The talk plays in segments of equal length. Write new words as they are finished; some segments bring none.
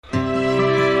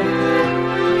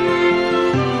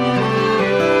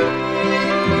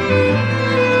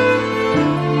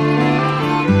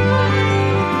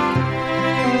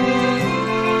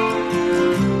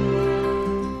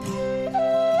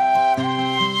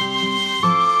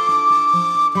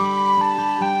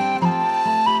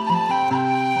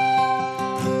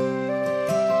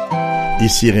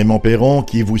Ici Raymond Perron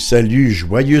qui vous salue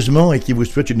joyeusement et qui vous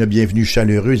souhaite une bienvenue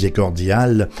chaleureuse et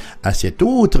cordiale à cette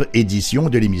autre édition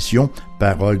de l'émission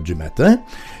Parole du matin.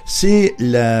 C'est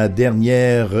la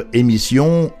dernière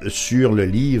émission sur le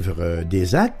livre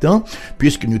des Actes,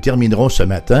 puisque nous terminerons ce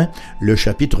matin le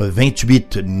chapitre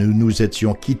 28. Nous nous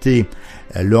étions quittés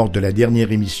lors de la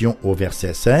dernière émission au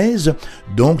verset 16.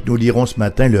 Donc, nous lirons ce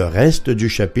matin le reste du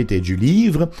chapitre et du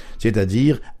livre,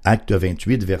 c'est-à-dire Acte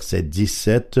 28, verset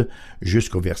 17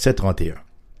 jusqu'au verset 31.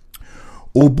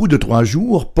 Au bout de 3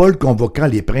 jours, Paul convoqua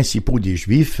les principaux des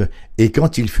Juifs, et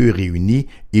quand ils furent réunis,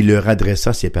 il leur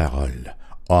adressa ces paroles.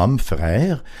 « Hommes,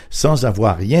 frères, sans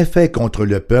avoir rien fait contre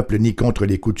le peuple ni contre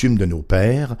les coutumes de nos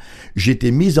pères,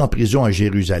 j'étais mis en prison à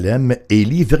Jérusalem et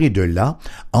livré de là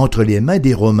entre les mains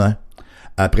des Romains.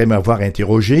 Après m'avoir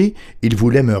interrogé, ils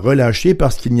voulaient me relâcher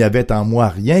parce qu'il n'y avait en moi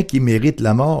rien qui mérite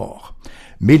la mort.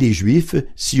 Mais les Juifs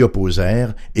s'y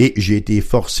opposèrent et j'ai été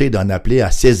forcé d'en appeler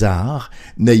à César,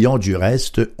 n'ayant du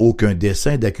reste aucun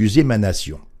dessein d'accuser ma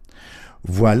nation.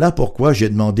 Voilà pourquoi j'ai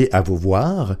demandé à vous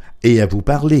voir et à vous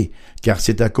parler, car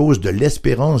c'est à cause de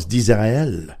l'espérance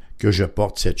d'Israël que je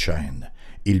porte cette chaîne. »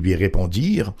 Ils lui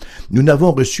répondirent, « Nous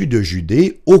n'avons reçu de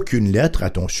Judée aucune lettre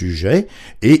à ton sujet,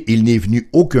 et il n'est venu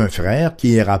aucun frère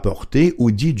qui ait rapporté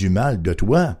ou dit du mal de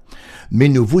toi. Mais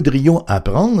nous voudrions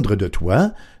apprendre de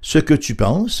toi ce que tu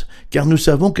penses, car nous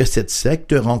savons que cette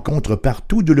secte rencontre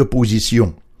partout de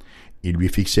l'opposition. » Ils lui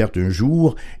fixèrent un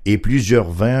jour, et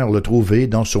plusieurs vinrent le trouver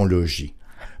dans son logis.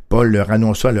 Paul leur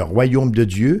annonça le royaume de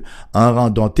Dieu en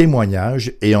rendant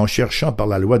témoignage et en cherchant par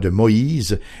la loi de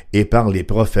Moïse et par les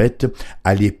prophètes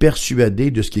à les persuader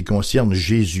de ce qui concerne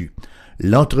Jésus.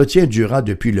 L'entretien dura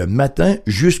depuis le matin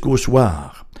jusqu'au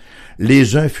soir.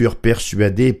 Les uns furent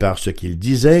persuadés par ce qu'ils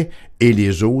disaient et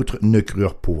les autres ne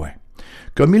crurent point.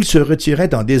 Comme ils se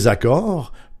retiraient en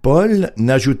désaccord, Paul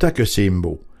n'ajouta que ces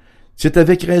mots. « C'est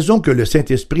avec raison que le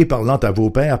Saint-Esprit parlant à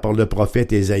vos pères par le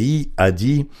prophète Ésaïe a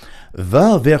dit «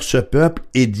 Va vers ce peuple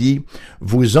et dis «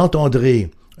 Vous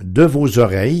entendrez de vos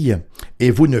oreilles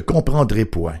et vous ne comprendrez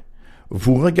point.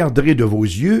 Vous regarderez de vos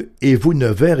yeux et vous ne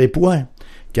verrez point.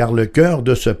 Car le cœur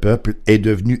de ce peuple est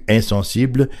devenu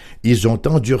insensible, ils ont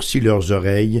endurci leurs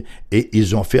oreilles et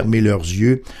ils ont fermé leurs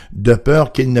yeux, de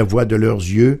peur qu'ils ne voient de leurs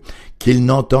yeux, qu'ils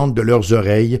n'entendent de leurs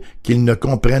oreilles, qu'ils ne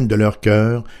comprennent de leur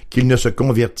cœur, qu'ils ne se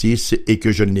convertissent et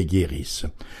que je ne les guérisse.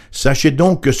 Sachez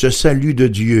donc que ce salut de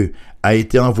Dieu a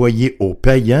été envoyé aux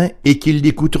païens et qu'ils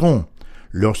l'écouteront. »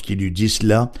 Lorsqu'il eut dit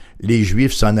cela, les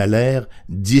Juifs s'en allèrent,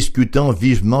 discutant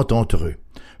vivement entre eux.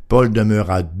 Paul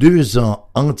demeura 2 ans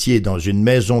entiers dans une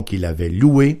maison qu'il avait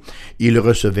louée. Il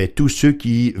recevait tous ceux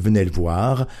qui venaient le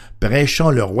voir,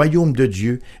 prêchant le royaume de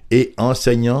Dieu et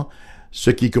enseignant ce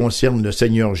qui concerne le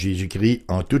Seigneur Jésus-Christ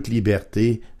en toute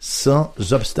liberté, sans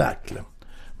obstacle.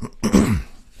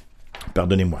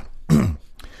 Pardonnez-moi.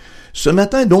 Ce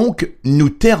matin, donc, nous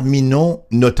terminons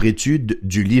notre étude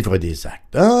du livre des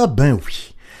Actes. Ah ben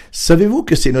oui. Savez-vous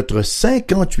que c'est notre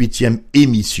 58e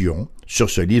émission sur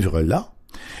ce livre-là?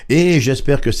 Et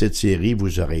j'espère que cette série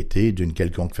vous aura été d'une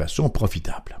quelconque façon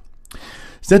profitable.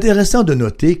 C'est intéressant de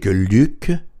noter que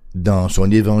Luc, dans son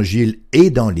évangile et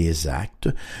dans les actes,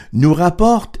 nous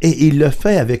rapporte, et il le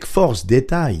fait avec force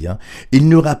détail, il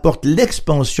nous rapporte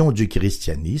l'expansion du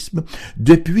christianisme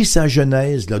depuis sa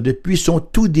genèse, depuis son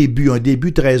tout début, un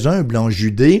début très humble en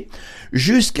Judée,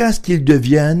 jusqu'à ce qu'il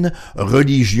devienne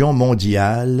religion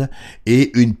mondiale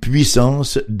et une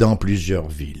puissance dans plusieurs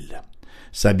villes.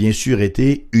 Ça a bien sûr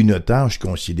été une tâche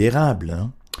considérable.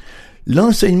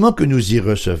 L'enseignement que nous y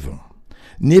recevons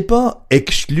n'est pas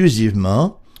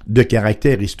exclusivement de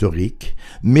caractère historique,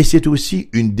 mais c'est aussi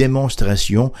une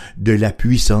démonstration de la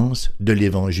puissance de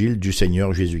l'Évangile du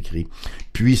Seigneur Jésus-Christ.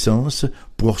 Puissance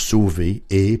pour sauver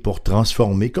et pour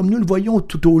transformer, comme nous le voyons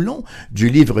tout au long du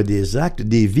livre des Actes,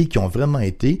 des vies qui ont vraiment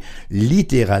été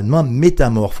littéralement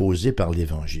métamorphosées par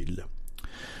l'Évangile.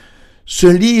 Ce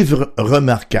livre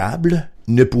remarquable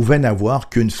ne pouvait n'avoir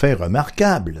qu'une fin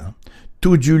remarquable.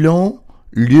 Tout du long,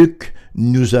 Luc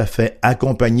nous a fait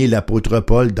accompagner l'apôtre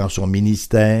Paul dans son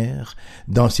ministère,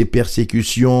 dans ses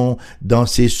persécutions, dans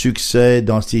ses succès,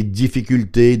 dans ses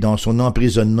difficultés, dans son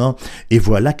emprisonnement, et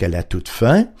voilà qu'à la toute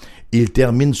fin, il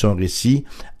termine son récit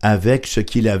avec ce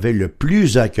qu'il avait le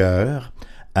plus à cœur,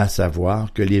 à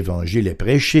savoir que l'Évangile est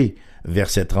prêché,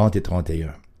 versets 30 et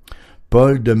 31.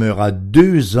 Paul demeura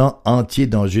 2 ans entiers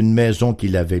dans une maison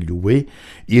qu'il avait louée.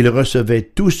 Il recevait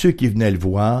tous ceux qui venaient le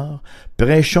voir,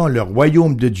 prêchant le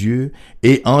royaume de Dieu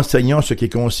et enseignant ce qui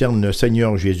concerne le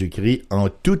Seigneur Jésus-Christ en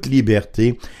toute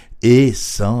liberté et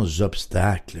sans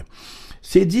obstacle.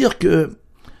 C'est dire que,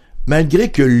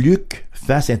 malgré que Luc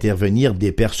fasse intervenir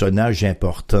des personnages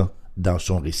importants dans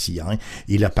son récit.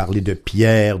 Il a parlé de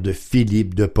Pierre, de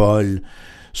Philippe, de Paul.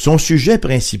 Son sujet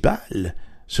principal,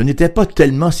 ce n'était pas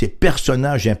tellement ces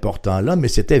personnages importants-là, mais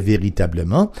c'était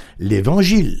véritablement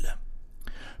l'Évangile.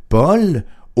 Paul,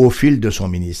 au fil de son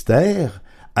ministère,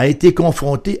 a été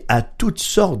confronté à toutes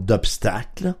sortes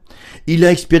d'obstacles. Il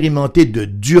a expérimenté de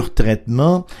durs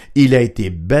traitements, il a été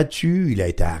battu, il a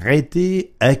été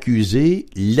arrêté, accusé,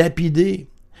 lapidé.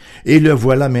 Et le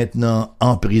voilà maintenant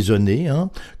emprisonné,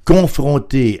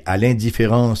 confronté à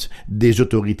l'indifférence des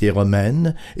autorités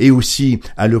romaines et aussi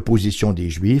à l'opposition des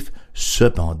Juifs,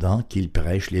 cependant qu'il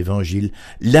prêche l'Évangile.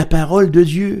 La parole de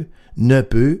Dieu ne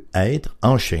peut être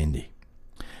enchaînée.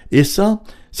 Et ça,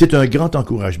 c'est un grand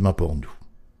encouragement pour nous.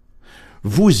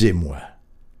 Vous et moi,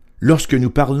 lorsque nous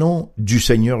parlons du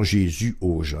Seigneur Jésus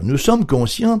aux gens, nous sommes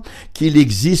conscients qu'il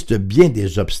existe bien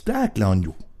des obstacles en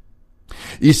nous.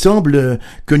 Il semble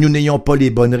que nous n'ayons pas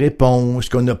les bonnes réponses,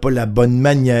 qu'on n'a pas la bonne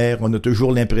manière, on a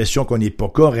toujours l'impression qu'on n'est pas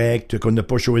correct, qu'on n'a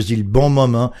pas choisi le bon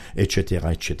moment, etc.,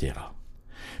 etc.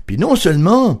 Puis non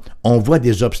seulement on voit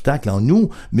des obstacles en nous,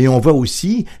 mais on voit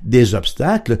aussi des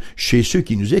obstacles chez ceux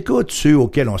qui nous écoutent, ceux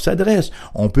auxquels on s'adresse.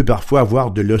 On peut parfois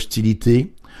avoir de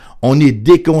l'hostilité. On est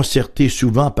déconcerté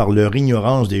souvent par leur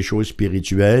ignorance des choses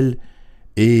spirituelles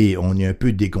et on est un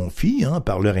peu déconfit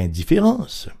par leur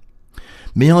indifférence.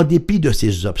 Mais en dépit de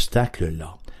ces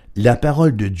obstacles-là, la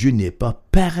parole de Dieu n'est pas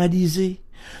paralysée.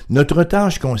 Notre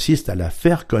tâche consiste à la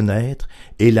faire connaître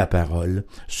et la parole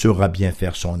saura bien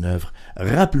faire son œuvre.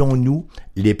 Rappelons-nous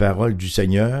les paroles du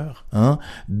Seigneur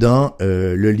dans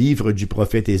le livre du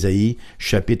prophète Ésaïe,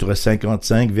 chapitre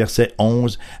 55, verset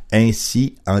 11. «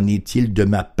 Ainsi en est-il de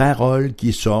ma parole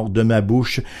qui sort de ma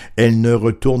bouche, elle ne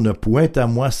retourne point à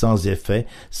moi sans effet,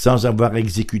 sans avoir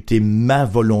exécuté ma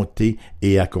volonté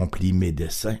et accompli mes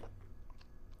desseins. »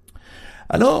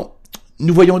 Alors,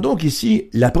 nous voyons donc ici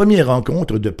la première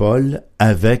rencontre de Paul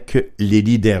avec les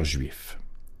leaders juifs.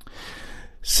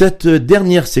 Cette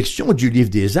dernière section du livre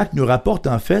des Actes nous rapporte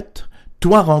en fait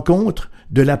 3 rencontres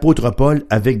de l'apôtre Paul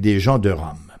avec des gens de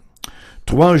Rome.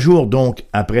 3 jours donc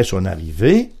après son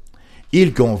arrivée,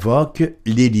 il convoque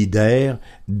les leaders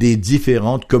des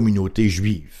différentes communautés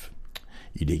juives.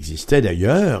 Il existait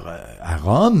d'ailleurs à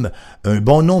Rome un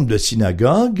bon nombre de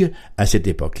synagogues à cette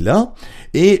époque-là,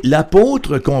 et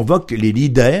l'apôtre convoque les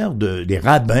leaders, les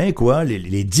rabbins,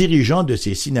 les dirigeants de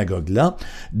ces synagogues-là,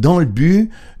 dans le but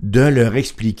de leur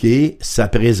expliquer sa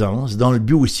présence, dans le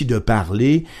but aussi de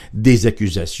parler des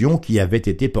accusations qui avaient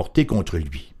été portées contre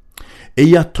lui. Et il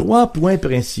y a 3 points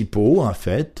principaux, en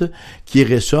fait, qui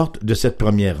ressortent de cette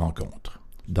première rencontre.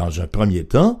 Dans un premier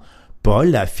temps,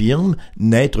 Paul affirme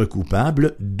n'être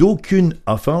coupable d'aucune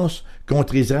offense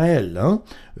contre Israël.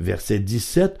 Verset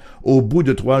 17, « Au bout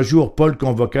de 3 jours, Paul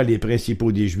convoqua les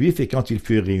principaux des Juifs, et quand ils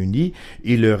furent réunis,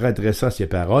 il leur adressa ces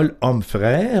paroles, « Hommes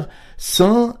frères,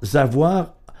 sans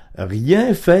avoir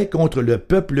rien fait contre le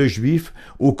peuple juif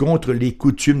ou contre les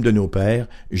coutumes de nos pères,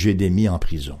 j'ai des mis en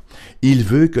prison. » Il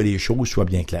veut que les choses soient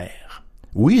bien claires.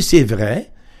 Oui, c'est vrai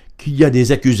qu'il y a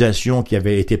des accusations qui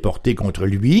avaient été portées contre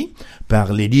lui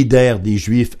par les leaders des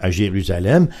Juifs à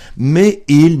Jérusalem, mais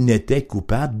il n'était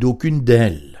coupable d'aucune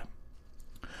d'elles.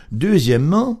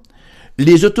 Deuxièmement,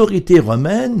 les autorités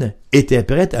romaines étaient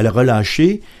prêtes à le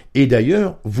relâcher et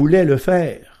d'ailleurs voulaient le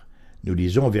faire. Nous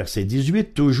lisons verset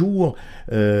 18, toujours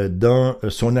dans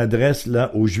son adresse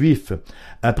là aux Juifs.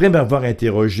 « Après m'avoir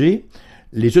interrogé,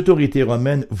 les autorités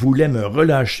romaines voulaient me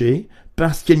relâcher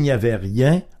parce qu'il n'y avait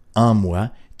rien en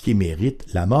moi qui mérite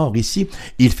la mort. » Ici,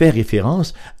 il fait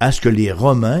référence à ce que les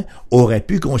Romains auraient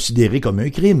pu considérer comme un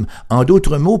crime. En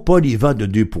d'autres mots, Paul y va de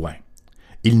 2 points.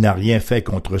 Il n'a rien fait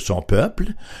contre son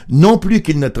peuple, non plus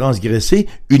qu'il ne transgressé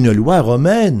une loi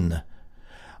romaine.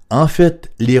 En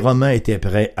fait, les Romains étaient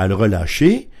prêts à le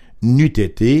relâcher, n'eût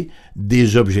été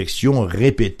des objections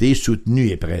répétées, soutenues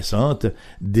et pressantes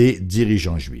des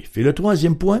dirigeants juifs. Et le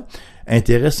 3e point,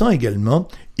 intéressant également,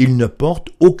 il ne porte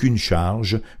aucune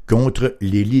charge contre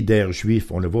les leaders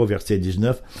juifs. On le voit au verset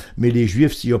 19. « Mais les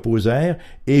Juifs s'y opposèrent,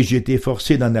 et j'ai été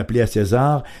forcé d'en appeler à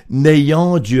César,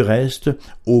 n'ayant du reste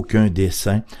aucun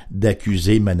dessein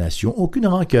d'accuser ma nation. » Aucune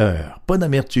rancœur, pas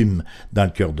d'amertume dans le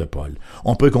cœur de Paul.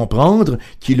 On peut comprendre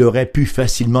qu'il aurait pu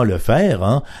facilement le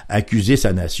faire, accuser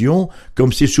sa nation,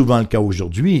 comme c'est souvent le cas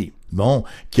aujourd'hui. Bon,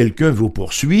 quelqu'un vous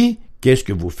poursuit, qu'est-ce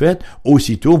que vous faites?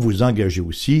 Aussitôt, vous engagez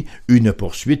aussi une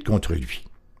poursuite contre lui.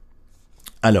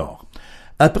 Alors,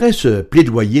 après ce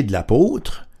plaidoyer de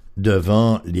l'apôtre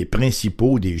devant les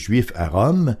principaux des Juifs à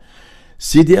Rome,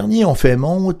 ces derniers ont fait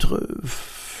montre,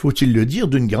 faut-il le dire,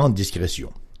 d'une grande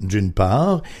discrétion. d'une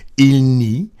part, il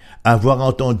nie avoir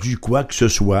entendu quoi que ce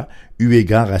soit eu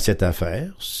égard à cette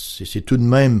affaire. C'est tout de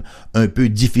même un peu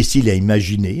difficile à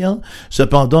imaginer, hein?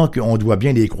 Cependant qu'on doit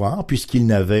bien les croire puisqu'ils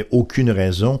n'avaient aucune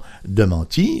raison de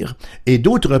mentir. Et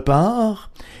d'autre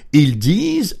part, ils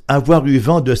disent avoir eu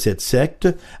vent de cette secte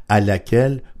à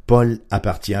laquelle Paul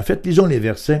appartient. En fait, lisons les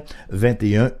versets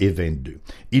 21 et 22.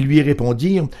 Ils lui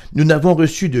répondirent, « Nous n'avons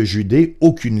reçu de Judée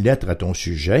aucune lettre à ton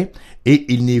sujet, et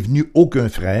il n'est venu aucun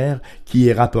frère qui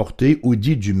ait rapporté ou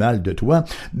dit du mal de toi,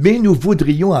 mais nous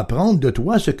voudrions apprendre de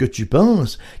toi ce que tu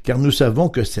penses, car nous savons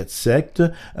que cette secte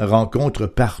rencontre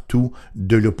partout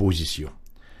de l'opposition. »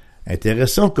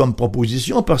 Intéressant comme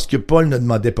proposition parce que Paul ne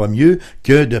demandait pas mieux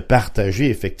que de partager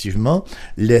effectivement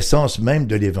l'essence même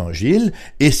de l'Évangile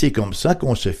et c'est comme ça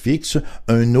qu'on se fixe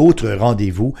un autre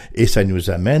rendez-vous et ça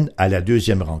nous amène à la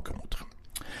deuxième rencontre.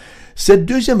 Cette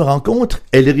deuxième rencontre,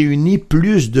 elle réunit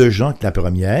plus de gens que la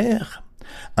première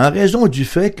en raison du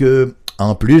fait que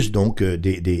en plus donc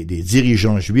des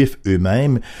dirigeants juifs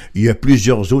eux-mêmes, il y a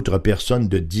plusieurs autres personnes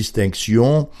de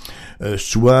distinction,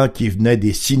 soit qui venaient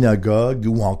des synagogues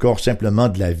ou encore simplement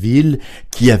de la ville,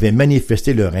 qui avaient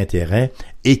manifesté leur intérêt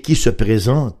et qui se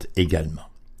présentent également.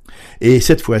 Et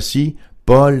cette fois-ci,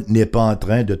 Paul n'est pas en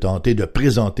train de tenter de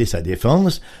présenter sa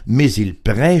défense, mais il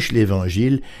prêche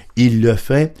l'Évangile, il le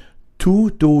fait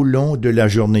tout au long de la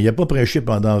journée. Il n'a pas prêché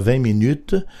pendant 20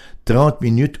 minutes, 30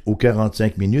 minutes ou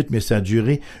 45 minutes, mais ça a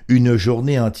duré une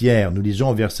journée entière. Nous lisons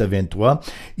au verset 23,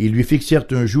 « Ils lui fixèrent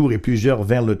un jour et plusieurs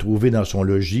vinrent le trouver dans son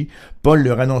logis. Paul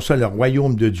leur annonça le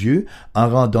royaume de Dieu en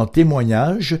rendant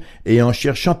témoignage et en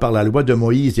cherchant par la loi de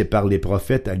Moïse et par les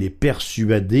prophètes à les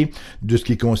persuader de ce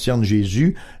qui concerne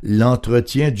Jésus.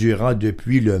 L'entretien dura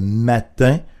depuis le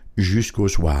matin jusqu'au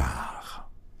soir. »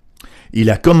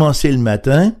 Il a commencé le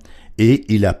matin et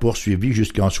il a poursuivi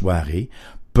jusqu'en soirée,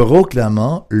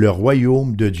 proclamant le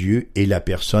royaume de Dieu et la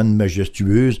personne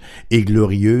majestueuse et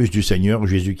glorieuse du Seigneur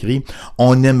Jésus-Christ.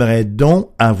 On aimerait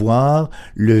donc avoir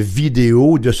le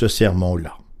vidéo de ce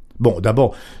sermon-là. Bon,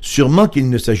 d'abord, sûrement qu'il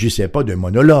ne s'agissait pas d'un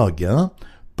monologue, hein?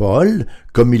 Paul,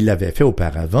 comme il l'avait fait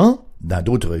auparavant, dans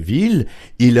d'autres villes,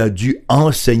 il a dû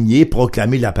enseigner,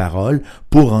 proclamer la parole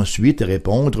pour ensuite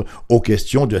répondre aux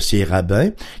questions de ces rabbins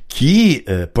qui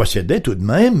possédaient tout de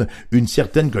même une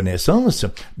certaine connaissance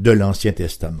de l'Ancien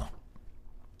Testament.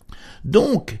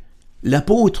 Donc,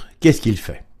 l'apôtre, qu'est-ce qu'il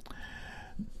fait?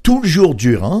 Tout le jour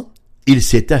durant, il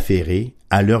s'est affairé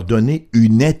à leur donner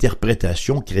une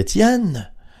interprétation chrétienne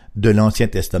de l'Ancien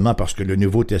Testament, parce que le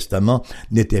Nouveau Testament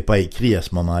n'était pas écrit à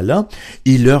ce moment-là.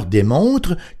 Il leur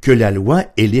démontre que la loi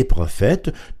et les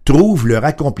prophètes trouvent leur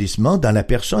accomplissement dans la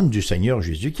personne du Seigneur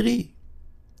Jésus-Christ.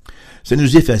 Ça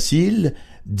nous est facile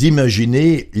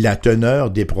d'imaginer la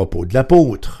teneur des propos de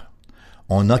l'apôtre.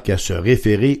 On n'a qu'à se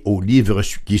référer au livre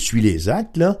qui suit les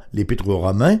actes, là, l'Épître aux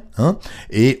Romains, hein,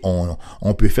 et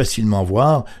on peut facilement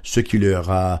voir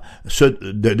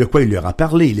de quoi il leur a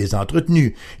parlé, il les a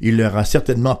entretenus. Il leur a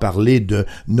certainement parlé de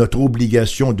notre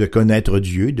obligation de connaître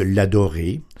Dieu, de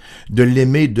l'adorer, de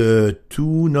l'aimer de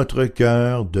tout notre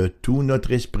cœur, de tout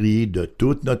notre esprit, de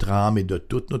toute notre âme et de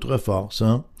toute notre force,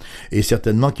 hein. Et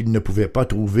certainement qu'il ne pouvait pas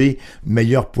trouver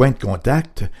meilleur point de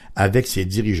contact avec ses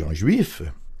dirigeants juifs.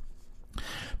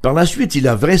 Par la suite, il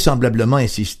a vraisemblablement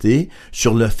insisté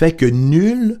sur le fait que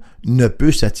nul ne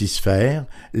peut satisfaire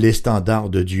les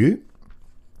standards de Dieu,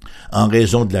 en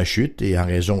raison de la chute et en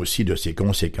raison aussi de ses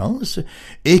conséquences,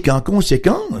 et qu'en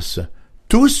conséquence,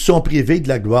 tous sont privés de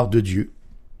la gloire de Dieu,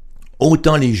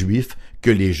 autant les Juifs que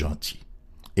les gentils.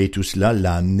 Et tout cela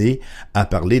l'a amené à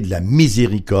parler de la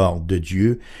miséricorde de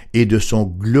Dieu et de son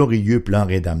glorieux plan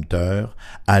rédempteur,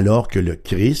 alors que le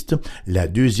Christ, la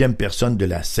deuxième personne de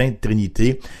la Sainte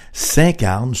Trinité,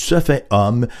 s'incarne, se fait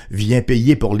homme, vient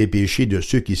payer pour les péchés de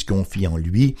ceux qui se confient en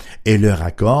lui et leur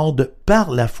accorde, par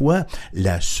la foi,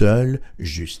 la seule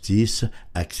justice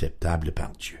acceptable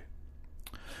par Dieu.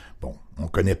 Bon, on ne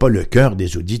connaît pas le cœur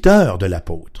des auditeurs de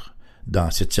l'apôtre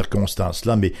dans cette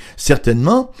circonstance-là, mais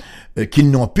certainement qu'ils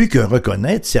n'ont pu que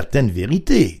reconnaître certaines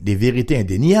vérités, des vérités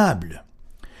indéniables.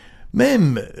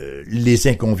 Même les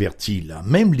inconvertis, là,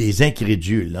 même les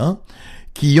incrédules, hein,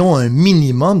 qui ont un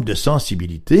minimum de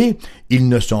sensibilité, ils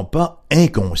ne sont pas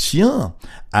inconscients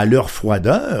à leur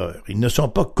froideur, ils ne sont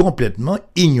pas complètement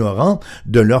ignorants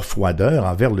de leur froideur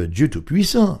envers le Dieu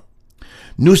Tout-Puissant.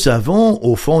 Nous savons,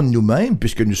 au fond de nous-mêmes,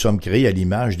 puisque nous sommes créés à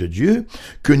l'image de Dieu,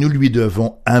 que nous lui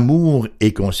devons amour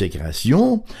et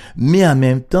consécration, mais en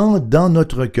même temps, dans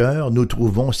notre cœur, nous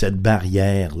trouvons cette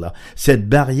barrière-là, cette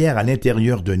barrière à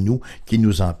l'intérieur de nous qui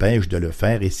nous empêche de le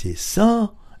faire, et c'est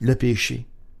ça, le péché.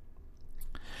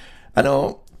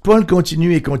 Alors, Paul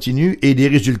continue et les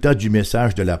résultats du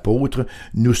message de l'apôtre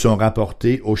nous sont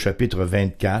rapportés au chapitre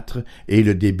 24 et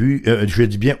le début, je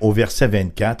dis bien au verset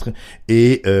 24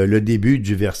 et le début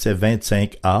du verset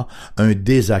 25a, un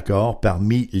désaccord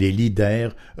parmi les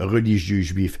leaders religieux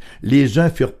juifs. Les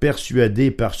uns furent persuadés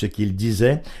par ce qu'ils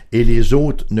disaient et les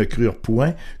autres ne crurent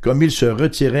point. Comme ils se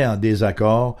retiraient en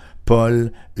désaccord,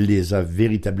 Paul les a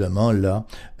véritablement là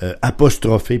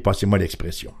apostrophés, passez-moi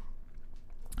l'expression.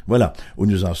 Voilà où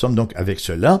nous en sommes donc avec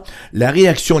cela. La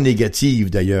réaction négative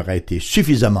d'ailleurs a été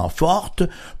suffisamment forte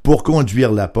pour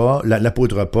conduire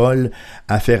l'apôtre Paul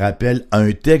à faire appel à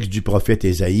un texte du prophète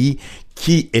Ésaïe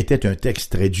qui était un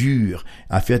texte très dur.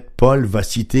 En fait, Paul va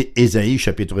citer Ésaïe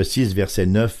chapitre 6 versets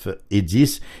 9 et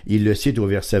 10. Il le cite au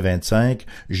verset 25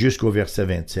 jusqu'au verset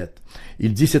 27.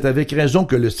 Il dit « C'est avec raison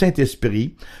que le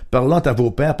Saint-Esprit, parlant à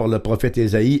vos pères par le prophète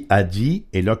Ésaïe, a dit,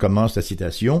 et là commence la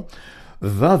citation, «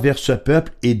 Va vers ce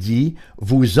peuple et dis,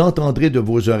 vous entendrez de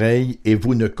vos oreilles et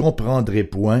vous ne comprendrez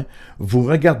point, vous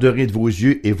regarderez de vos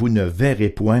yeux et vous ne verrez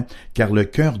point, car le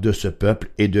cœur de ce peuple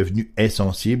est devenu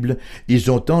insensible, ils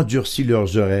ont endurci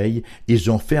leurs oreilles, ils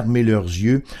ont fermé leurs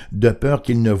yeux, de peur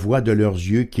qu'ils ne voient de leurs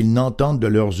yeux, qu'ils n'entendent de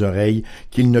leurs oreilles,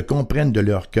 qu'ils ne comprennent de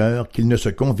leur cœur, qu'ils ne se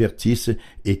convertissent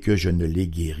et que je ne les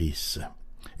guérisse. »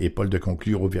 Et Paul de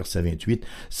conclure au verset 28,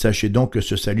 « Sachez donc que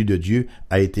ce salut de Dieu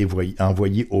a été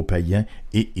envoyé aux païens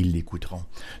et ils l'écouteront. »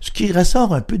 Ce qui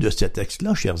ressort un peu de ce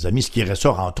texte-là, chers amis, ce qui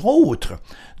ressort entre autres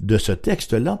de ce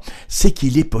texte-là, c'est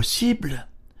qu'il est possible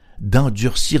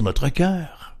d'endurcir notre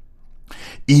cœur.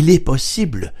 Il est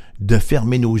possible de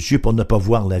fermer nos yeux pour ne pas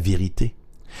voir la vérité.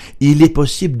 Il est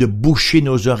possible de boucher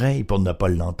nos oreilles pour ne pas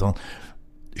l'entendre.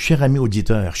 Chers amis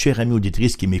auditeurs, chères amies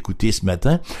auditrices qui m'écoutez ce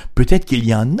matin, peut-être qu'il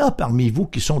y en a parmi vous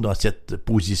qui sont dans cette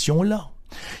position-là,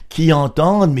 qui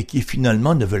entendent mais qui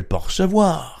finalement ne veulent pas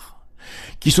recevoir,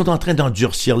 qui sont en train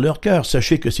d'endurcir leur cœur.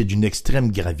 Sachez que c'est d'une extrême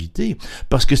gravité,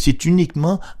 parce que c'est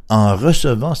uniquement en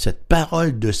recevant cette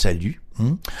parole de salut,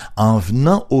 en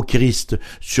venant au Christ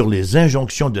sur les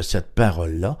injonctions de cette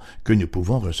parole-là, que nous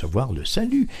pouvons recevoir le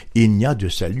salut. Il n'y a de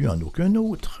salut en aucun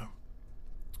autre.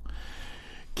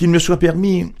 Qu'il me soit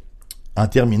permis, en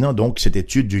terminant donc cette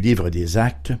étude du livre des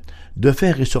Actes, de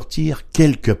faire ressortir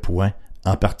quelques points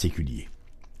en particulier.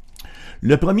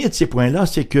 Le premier de ces points-là,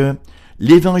 c'est que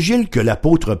l'évangile que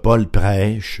l'apôtre Paul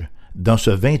prêche dans ce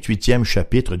 28e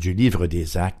chapitre du livre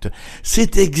des Actes,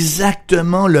 c'est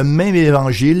exactement le même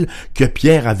évangile que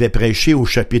Pierre avait prêché au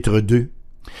chapitre 2.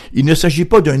 Il ne s'agit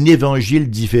pas d'un évangile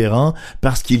différent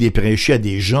parce qu'il est prêché à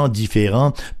des gens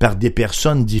différents, par des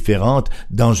personnes différentes,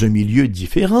 dans un milieu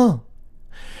différent.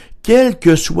 Quel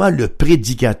que soit le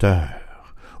prédicateur,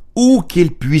 où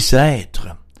qu'il puisse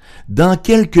être, dans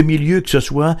quelque milieu que ce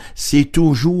soit, c'est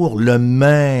toujours le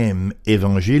même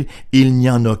évangile. Il n'y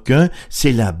en a qu'un,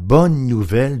 c'est la bonne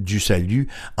nouvelle du salut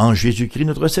en Jésus-Christ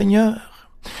notre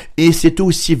Seigneur. Et c'est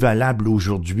aussi valable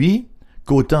aujourd'hui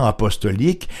qu'au temps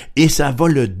apostolique, et ça va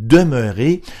le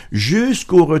demeurer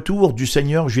jusqu'au retour du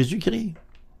Seigneur Jésus-Christ.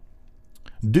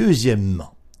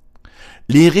 Deuxièmement,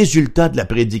 les résultats de la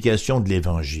prédication de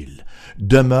l'Évangile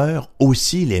demeurent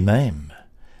aussi les mêmes.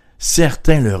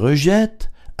 Certains le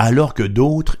rejettent, alors que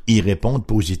d'autres y répondent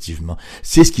positivement.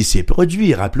 C'est ce qui s'est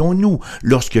produit, rappelons-nous,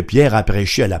 lorsque Pierre a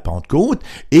prêché à la Pentecôte,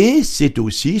 et c'est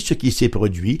aussi ce qui s'est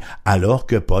produit alors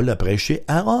que Paul a prêché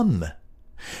à Rome.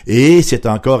 Et c'est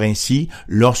encore ainsi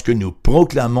lorsque nous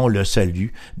proclamons le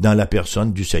salut dans la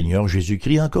personne du Seigneur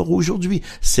Jésus-Christ encore aujourd'hui.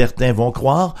 Certains vont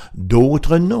croire,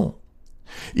 d'autres non.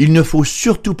 Il ne faut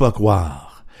surtout pas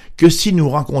croire que si nous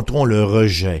rencontrons le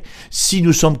rejet, si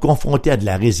nous sommes confrontés à de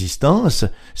la résistance,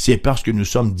 c'est parce que nous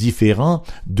sommes différents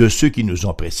de ceux qui nous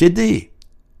ont précédés.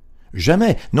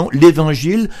 Jamais. Non,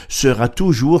 l'Évangile sera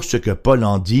toujours ce que Paul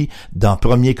en dit dans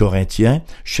 1 Corinthiens,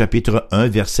 chapitre 1,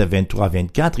 versets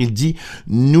 23-24. Il dit «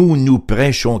 Nous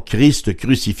prêchons Christ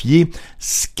crucifié,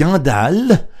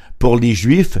 scandale pour les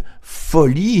Juifs,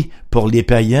 folie pour les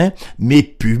païens, mais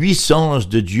puissance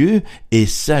de Dieu et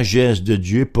sagesse de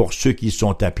Dieu pour ceux qui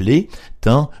sont appelés,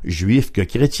 tant Juifs que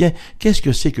chrétiens. » Qu'est-ce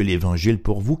que c'est que l'Évangile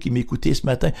pour vous qui m'écoutez ce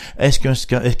matin? Est-ce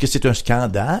que c'est un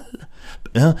scandale?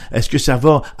 Est-ce que ça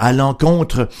va à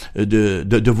l'encontre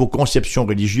de vos conceptions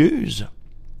religieuses?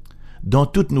 Dans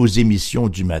toutes nos émissions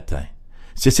du matin,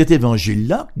 c'est cet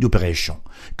évangile-là que nous prêchons.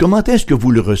 Comment est-ce que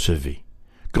vous le recevez?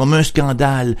 Comme un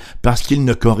scandale parce qu'il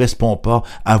ne correspond pas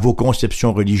à vos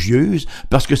conceptions religieuses,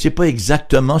 parce que c'est pas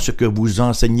exactement ce que vous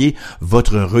enseignez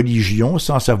votre religion,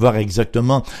 sans savoir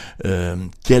exactement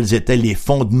quels étaient les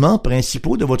fondements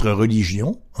principaux de votre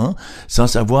religion, sans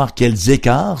savoir quels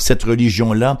écarts cette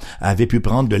religion-là avait pu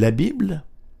prendre de la Bible.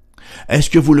 Est-ce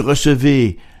que vous le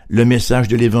recevez le message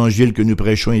de l'Évangile que nous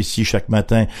prêchons ici chaque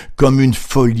matin comme une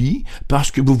folie, parce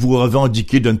que vous vous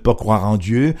revendiquez de ne pas croire en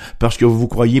Dieu, parce que vous vous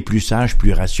croyez plus sage,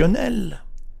 plus rationnel.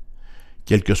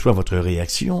 Quelle que soit votre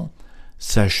réaction,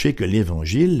 sachez que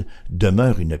l'Évangile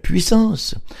demeure une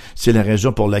puissance. C'est la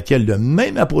raison pour laquelle le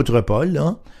même apôtre Paul,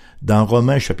 dans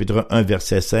Romains chapitre 1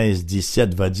 verset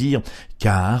 16-17 va dire «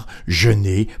 Car je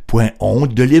n'ai point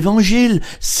honte de l'Évangile,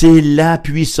 c'est la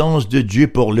puissance de Dieu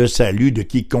pour le salut de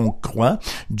quiconque croit,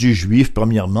 du juif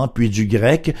premièrement, puis du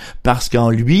grec, parce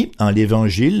qu'en lui, en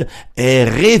l'Évangile, est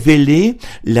révélée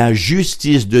la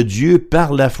justice de Dieu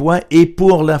par la foi et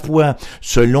pour la foi,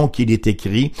 selon qu'il est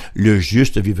écrit, le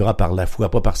juste vivra par la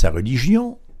foi, pas par sa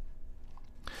religion. »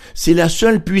 C'est la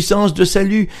seule puissance de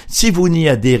salut. Si vous n'y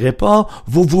adhérez pas,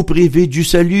 vous vous privez du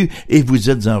salut et vous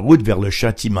êtes en route vers le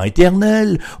châtiment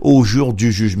éternel au jour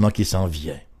du jugement qui s'en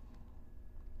vient.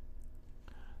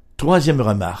 Troisième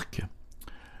remarque.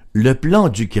 Le plan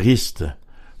du Christ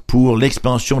pour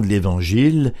l'expansion de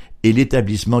l'Évangile et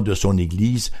l'établissement de son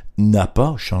Église n'a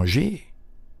pas changé.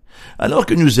 Alors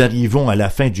que nous arrivons à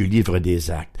la fin du livre des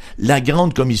Actes, la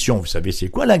grande commission, vous savez c'est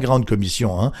quoi la grande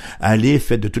commission, Allez,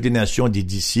 faites de toutes les nations des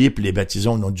disciples, les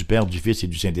baptisons au nom du Père, du Fils et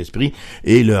du Saint-Esprit,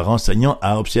 et leur enseignant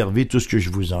à observer tout ce que je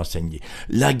vous ai enseigné.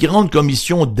 La grande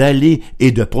commission d'aller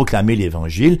et de proclamer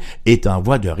l'Évangile est en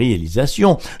voie de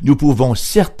réalisation. Nous pouvons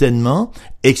certainement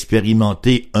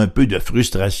expérimenter un peu de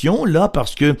frustration, là,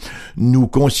 parce que nous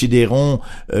considérons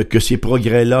que ces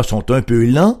progrès-là sont un peu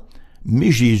lents,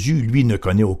 mais Jésus, lui, ne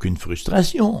connaît aucune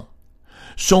frustration.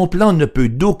 Son plan ne peut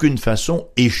d'aucune façon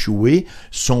échouer,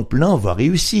 son plan va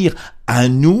réussir. À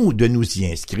nous de nous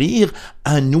y inscrire,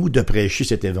 à nous de prêcher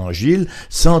cet évangile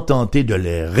sans tenter de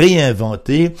le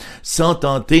réinventer, sans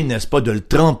tenter, n'est-ce pas, de le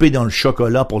tremper dans le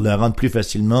chocolat pour le rendre plus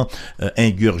facilement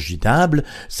ingurgitable,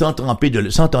 sans tenter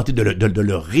de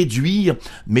le réduire,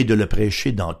 mais de le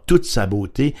prêcher dans toute sa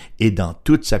beauté et dans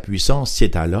toute sa puissance.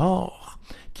 C'est alors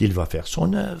qu'il va faire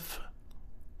son œuvre.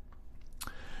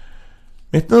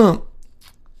 Maintenant,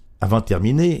 avant de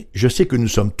terminer, je sais que nous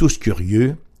sommes tous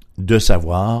curieux de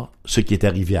savoir ce qui est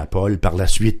arrivé à Paul par la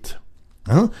suite.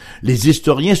 Les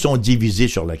historiens sont divisés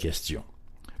sur la question.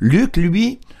 Luc,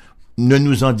 lui, ne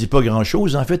nous en dit pas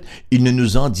grand-chose. En fait, il ne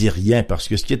nous en dit rien parce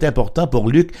que ce qui est important pour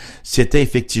Luc, c'était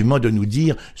effectivement de nous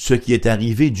dire ce qui est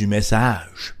arrivé du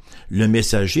message. Le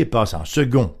messager passe en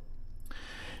second.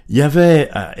 Il y avait,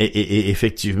 et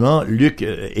effectivement, Luc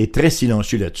est très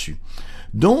silencieux là-dessus.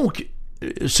 Donc,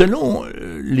 selon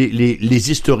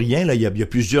les historiens, là, il y a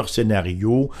plusieurs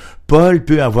scénarios. Paul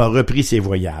peut avoir repris ses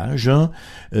voyages.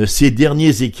 Ses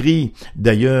derniers écrits,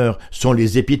 d'ailleurs, sont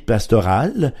les épîtres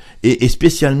pastorales et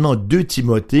spécialement 2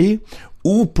 Timothée,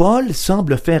 où Paul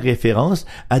semble faire référence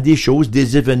à des choses,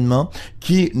 des événements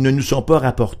qui ne nous sont pas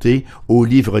rapportés au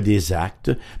livre des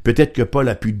Actes. Peut-être que Paul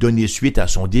a pu donner suite à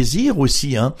son désir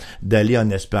aussi, d'aller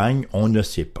en Espagne, on ne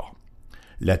sait pas.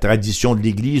 La tradition de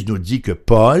l'Église nous dit que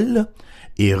Paul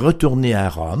est retourné à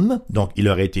Rome, donc il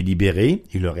aurait été libéré,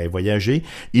 il aurait voyagé,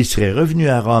 il serait revenu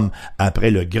à Rome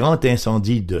après le grand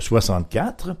incendie de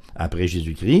 64, après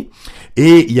Jésus-Christ,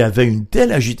 et il y avait une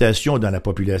telle agitation dans la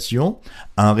population,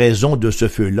 en raison de ce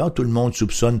feu-là, tout le monde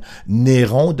soupçonne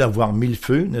Néron d'avoir mis le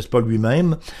feu, n'est-ce pas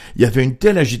lui-même? Il y avait une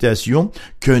telle agitation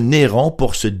que Néron,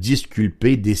 pour se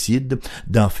disculper, décide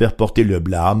d'en faire porter le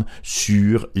blâme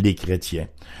sur les chrétiens.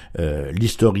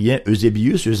 L'historien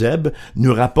Eusèbe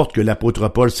nous rapporte que l'apôtre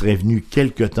Paul serait venu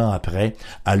quelque temps après,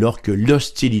 alors que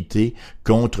l'hostilité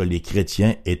contre les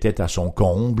chrétiens était à son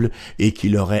comble et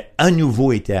qu'il aurait à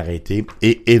nouveau été arrêté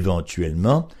et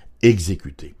éventuellement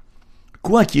exécuté.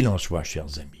 Quoi qu'il en soit,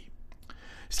 chers amis,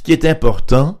 ce qui est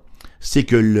important, c'est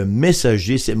que le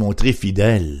messager s'est montré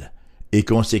fidèle et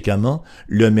conséquemment,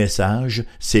 le message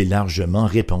s'est largement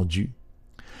répandu.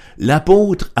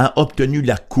 L'apôtre a obtenu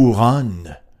la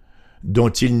couronne dont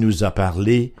il nous a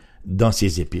parlé dans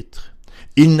ses épîtres.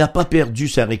 Il n'a pas perdu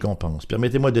sa récompense.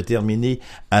 Permettez-moi de terminer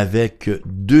avec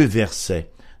 2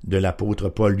 versets de l'apôtre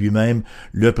Paul lui-même.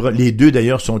 Les 2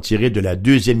 d'ailleurs sont tirés de la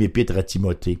 2e épître à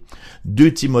Timothée.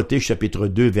 2 Timothée chapitre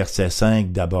 2 verset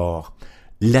 5 d'abord.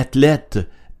 L'athlète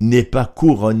n'est pas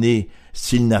couronné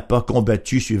s'il n'a pas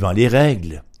combattu suivant les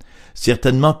règles.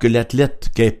 Certainement que l'athlète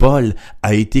qu'est Paul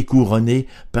a été couronné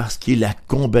parce qu'il a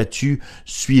combattu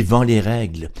suivant les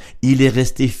règles. Il est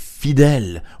resté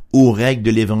fidèle aux règles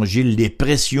de l'Évangile. Les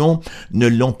pressions ne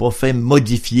l'ont pas fait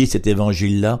modifier cet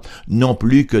Évangile-là, non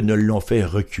plus que ne l'ont fait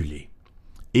reculer.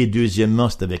 Et deuxièmement,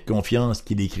 c'est avec confiance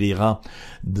qu'il écrira,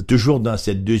 toujours dans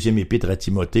cette 2e épître à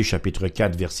Timothée, chapitre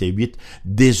 4, verset 8, «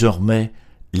 Désormais,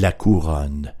 la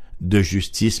couronne de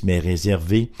justice m'est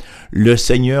réservée. Le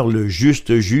Seigneur, le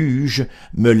juste juge,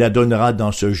 me la donnera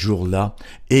dans ce jour-là,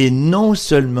 et non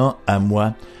seulement à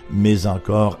moi, mais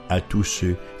encore à tous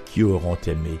ceux qui auront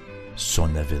aimé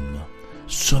son avènement.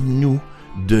 Sommes-nous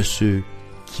de ceux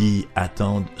qui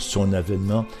attendent son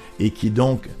avènement et qui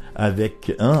donc,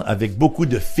 avec beaucoup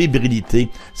de fébrilité,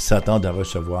 s'attendent à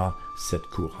recevoir cette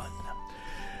couronne?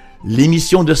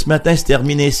 L'émission de ce matin se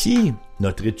termine ici.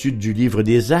 Notre étude du livre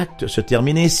des Actes se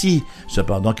termine ainsi.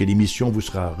 Cependant que l'émission vous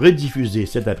sera rediffusée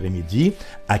cet après-midi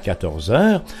à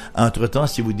 14h. Entre-temps,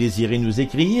 si vous désirez nous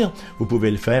écrire, vous pouvez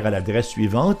le faire à l'adresse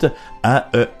suivante: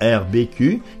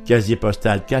 AERBQ, casier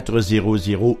postal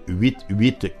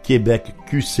 40088 Québec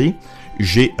QC,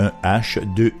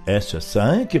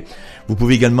 G1H2S5. Vous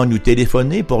pouvez également nous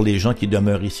téléphoner pour les gens qui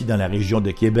demeurent ici dans la région de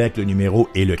Québec. Le numéro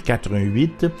est le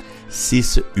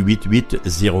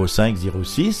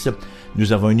 418-688-0506.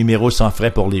 Nous avons un numéro sans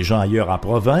frais pour les gens ailleurs en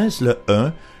province, le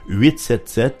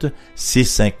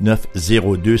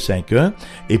 1-877-659-0251.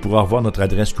 Et pour avoir notre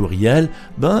adresse courriel,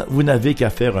 vous n'avez qu'à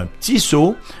faire un petit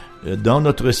saut dans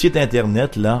notre site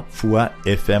internet, là,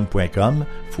 foifm.com.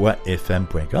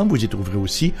 Vous y trouverez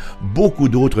aussi beaucoup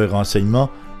d'autres renseignements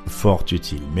fort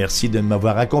utiles. Merci de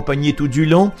m'avoir accompagné tout du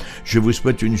long. Je vous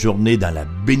souhaite une journée dans la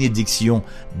bénédiction,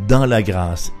 dans la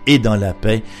grâce et dans la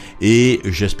paix, et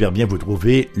j'espère bien vous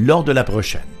trouver lors de la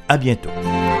prochaine. À bientôt.